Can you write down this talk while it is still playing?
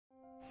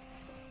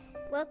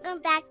Welcome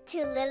back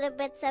to Little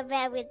Bits of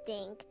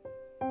Everything.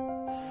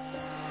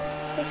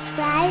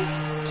 Subscribe,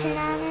 turn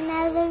on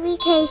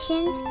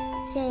notifications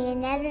so you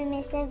never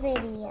miss a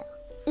video.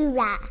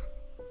 Hoorah!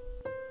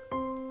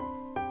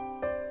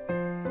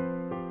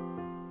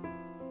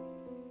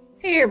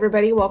 Hey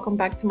everybody, welcome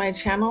back to my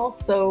channel.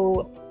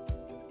 So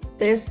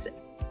this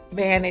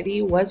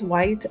vanity was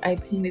white. I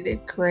painted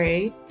it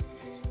gray,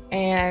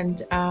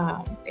 and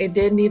it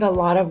did need a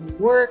lot of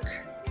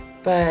work,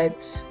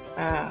 but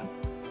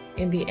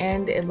in the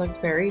end it looked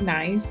very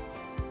nice.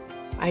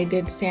 I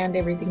did sand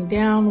everything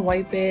down,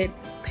 wipe it,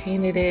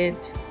 painted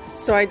it.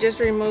 So I just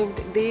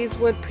removed these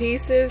wood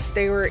pieces.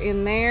 They were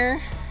in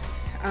there,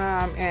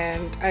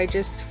 and I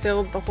just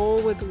filled the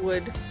hole with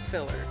wood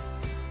filler.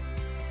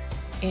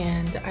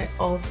 And I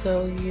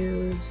also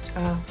used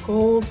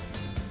gold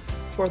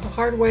for the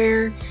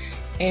hardware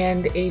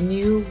and a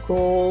new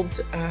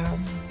gold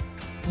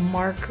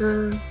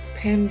marker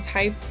pen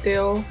type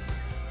deal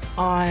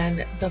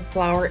on the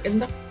flower in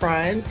the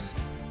front.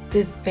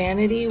 This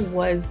vanity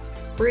was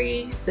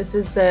free. This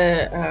is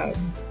the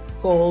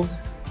gold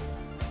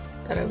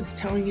that I was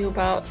telling you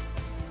about,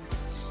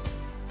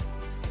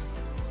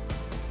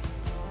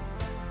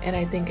 and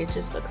I think it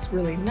just looks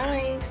really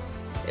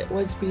nice. It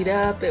was beat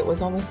up. It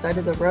was on the side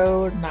of the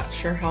road, not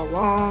sure how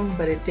long,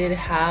 but it did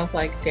have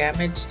like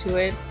damage to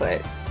it,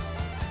 but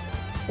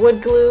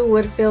wood glue,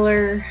 wood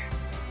filler,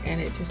 and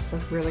it just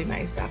looked really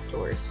nice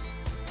afterwards.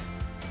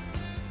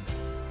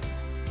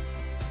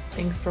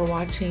 Thanks for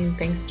watching.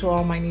 Thanks to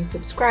all my new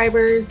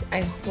subscribers.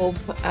 I hope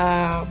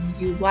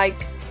you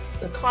like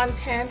the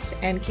content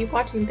and keep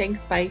watching.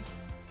 Thanks. Bye.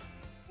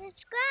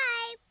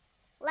 Subscribe,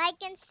 like,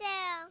 and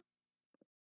share.